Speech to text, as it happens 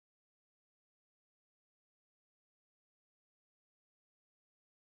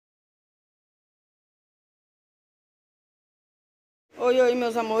Oi,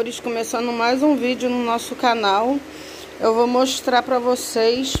 meus amores, começando mais um vídeo no nosso canal. Eu vou mostrar pra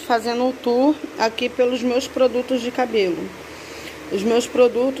vocês fazendo um tour aqui pelos meus produtos de cabelo. Os meus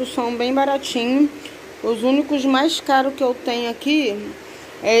produtos são bem baratinhos. Os únicos mais caros que eu tenho aqui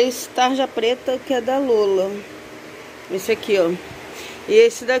é esse tarja preta, que é da Lola. Esse aqui, ó. E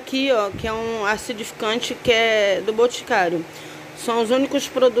esse daqui, ó, que é um acidificante, que é do Boticário. São os únicos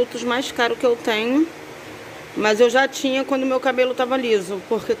produtos mais caros que eu tenho. Mas eu já tinha quando meu cabelo tava liso.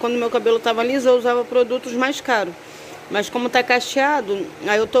 Porque quando meu cabelo tava liso eu usava produtos mais caros. Mas como tá cacheado,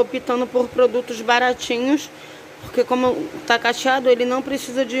 aí eu tô optando por produtos baratinhos. Porque como tá cacheado, ele não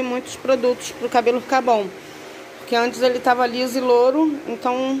precisa de muitos produtos pro cabelo ficar bom. Porque antes ele tava liso e louro,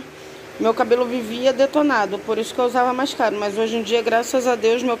 então meu cabelo vivia detonado. Por isso que eu usava mais caro. Mas hoje em dia, graças a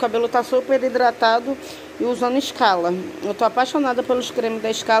Deus, meu cabelo tá super hidratado e usando Escala. Eu tô apaixonada pelos cremes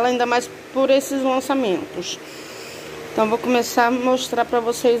da Escala, ainda mais por esses lançamentos. Então vou começar a mostrar pra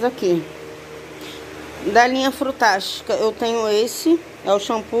vocês aqui. Da linha Frutástica, eu tenho esse, é o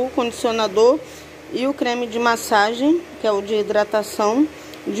shampoo, condicionador e o creme de massagem, que é o de hidratação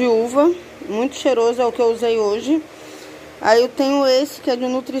de uva. Muito cheiroso, é o que eu usei hoje. Aí eu tenho esse, que é de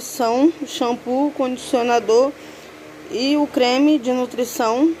nutrição, shampoo, condicionador e o creme de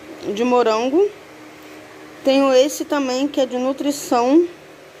nutrição de morango. Tenho esse também, que é de nutrição,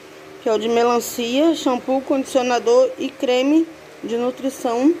 que é o de melancia, shampoo, condicionador e creme de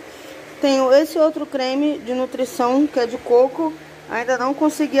nutrição. Tenho esse outro creme de nutrição, que é de coco. Ainda não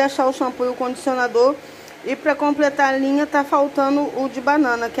consegui achar o shampoo e o condicionador. E para completar a linha, tá faltando o de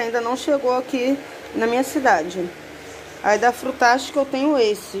banana, que ainda não chegou aqui na minha cidade. Aí da Frutástica eu tenho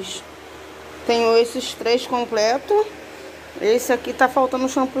esses. Tenho esses 3 completos. Esse aqui tá faltando o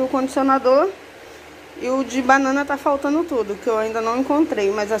shampoo e o condicionador. E o de banana tá faltando tudo, que eu ainda não encontrei.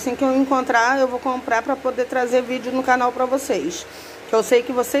 Mas assim que eu encontrar, eu vou comprar pra poder trazer vídeo no canal pra vocês. Que eu sei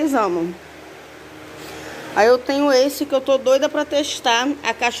que vocês amam. Aí eu tenho esse que eu tô doida pra testar,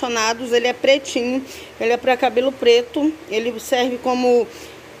 acaixonados. Ele é pretinho, ele é pra cabelo preto. Ele serve como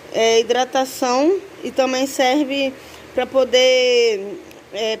hidratação e também serve pra poder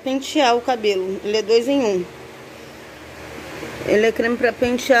pentear o cabelo. Ele é 2 em 1. Ele é creme pra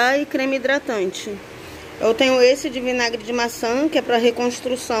pentear e creme hidratante. Eu tenho esse de vinagre de maçã, que é pra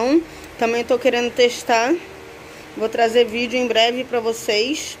reconstrução. Também tô querendo testar. Vou trazer vídeo em breve pra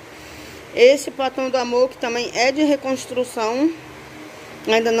vocês. Esse platão do amor, que também é de reconstrução.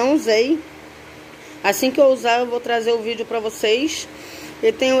 Ainda não usei. Assim que eu usar, eu vou trazer o vídeo pra vocês.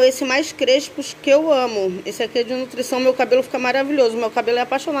 Eu tenho esse mais crespos, que eu amo. Esse aqui é de nutrição, meu cabelo fica maravilhoso. Meu cabelo é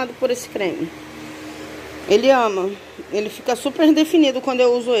apaixonado por esse creme. Ele ama. Ele fica super definido quando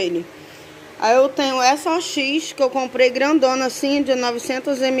eu uso ele. Aí eu tenho essa OX, que eu comprei grandona assim, de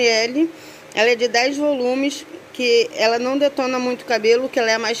 900 ml. Ela é de 10 volumes, que ela não detona muito o cabelo, que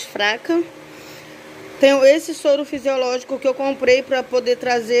ela é mais fraca. Tenho esse soro fisiológico que eu comprei para poder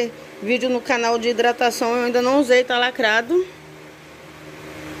trazer vídeo no canal de hidratação. Eu ainda não usei, tá lacrado.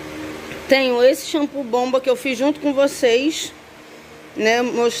 Tenho esse shampoo bomba que eu fiz junto com vocês, né?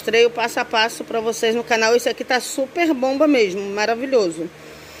 Mostrei o passo a passo para vocês no canal. Esse aqui tá super bomba mesmo, maravilhoso.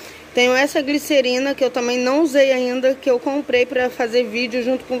 Tenho essa glicerina que eu também não usei ainda, que eu comprei para fazer vídeo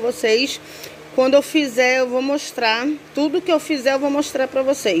junto com vocês. Quando eu fizer, eu vou mostrar. Tudo que eu fizer, eu vou mostrar para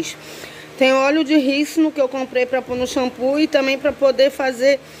vocês. Tenho óleo de rícino que eu comprei para pôr no shampoo e também para poder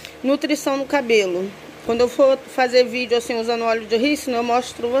fazer nutrição no cabelo. Quando eu for fazer vídeo assim usando óleo de rícino, eu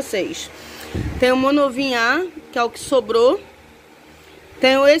mostro vocês. Tenho o monovinha, que é o que sobrou.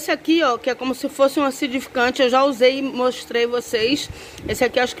 Tenho esse aqui, ó, que é como se fosse um acidificante. Eu já usei e mostrei vocês. Esse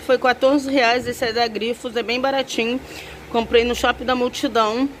aqui acho que foi R$14. Esse é da Grifos, é bem baratinho. Comprei no Shopping da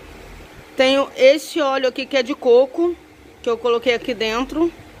Multidão. Tenho esse óleo aqui que é de coco, que eu coloquei aqui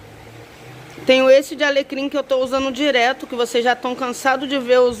dentro. Tenho esse de alecrim que eu tô usando direto, que vocês já estão cansados de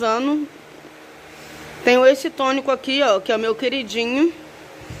ver usando. Tenho esse tônico aqui, ó, que é o meu queridinho,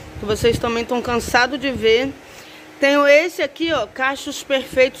 que vocês também estão cansados de ver. Tenho esse aqui, ó, cachos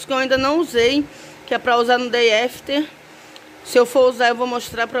perfeitos, que eu ainda não usei, que é pra usar no day after. Se eu for usar, eu vou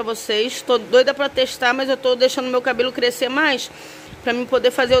mostrar pra vocês. Tô doida pra testar, mas eu tô deixando meu cabelo crescer mais, pra mim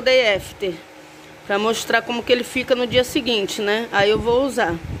poder fazer o day after. Pra mostrar como que ele fica no dia seguinte, né? Aí eu vou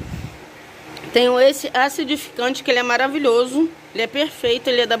usar. Tenho esse acidificante, que ele é maravilhoso. Ele é perfeito,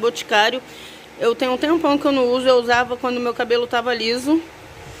 ele é da Boticário. Eu tenho um tempão que eu não uso, eu usava quando meu cabelo tava liso.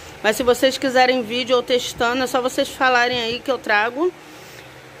 Mas se vocês quiserem vídeo ou testando, é só vocês falarem aí que eu trago.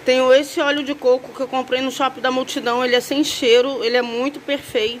 Tenho esse óleo de coco que eu comprei no Shopping da Multidão. Ele é sem cheiro, ele é muito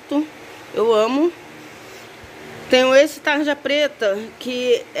perfeito. Eu amo. Tenho esse tarja preta,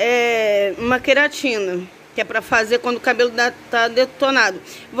 que é uma queratina. que é pra fazer quando o cabelo tá detonado.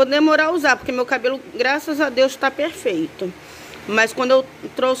 Vou demorar a usar, porque meu cabelo, graças a Deus, tá perfeito. Mas quando eu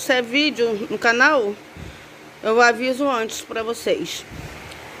trouxer vídeo no canal, eu aviso antes pra vocês.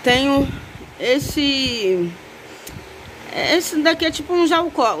 Tenho esse daqui é tipo um gel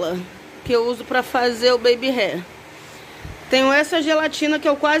cola, que eu uso pra fazer o baby hair. Tenho essa gelatina que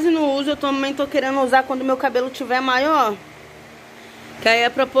eu quase não uso, eu também tô querendo usar quando meu cabelo tiver maior. Que aí é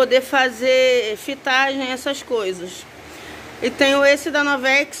pra poder fazer fitagem, essas coisas. E tenho esse da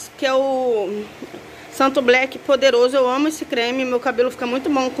Novex, que é o Santo Black poderoso. Eu amo esse creme, meu cabelo fica muito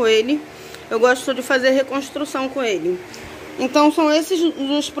bom com ele. Eu gosto de fazer reconstrução com ele. Então são esses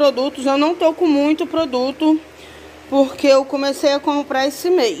os produtos. Eu não tô com muito produto, porque eu comecei a comprar esse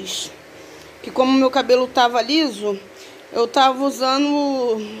mês. Que como meu cabelo tava liso, eu tava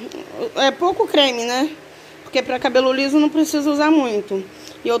usando pouco creme, né? Porque para cabelo liso não precisa usar muito.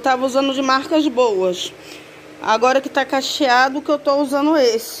 E eu tava usando de marcas boas. Agora que tá cacheado, que eu tô usando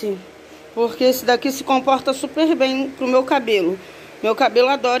esse. Porque esse daqui se comporta super bem pro meu cabelo. Meu cabelo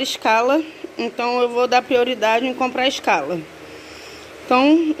adora escala, então eu vou dar prioridade em comprar escala.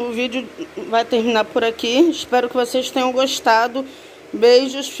 Então o vídeo vai terminar por aqui. Espero que vocês tenham gostado.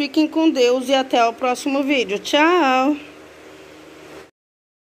 Beijos, fiquem com Deus e até o próximo vídeo. Tchau!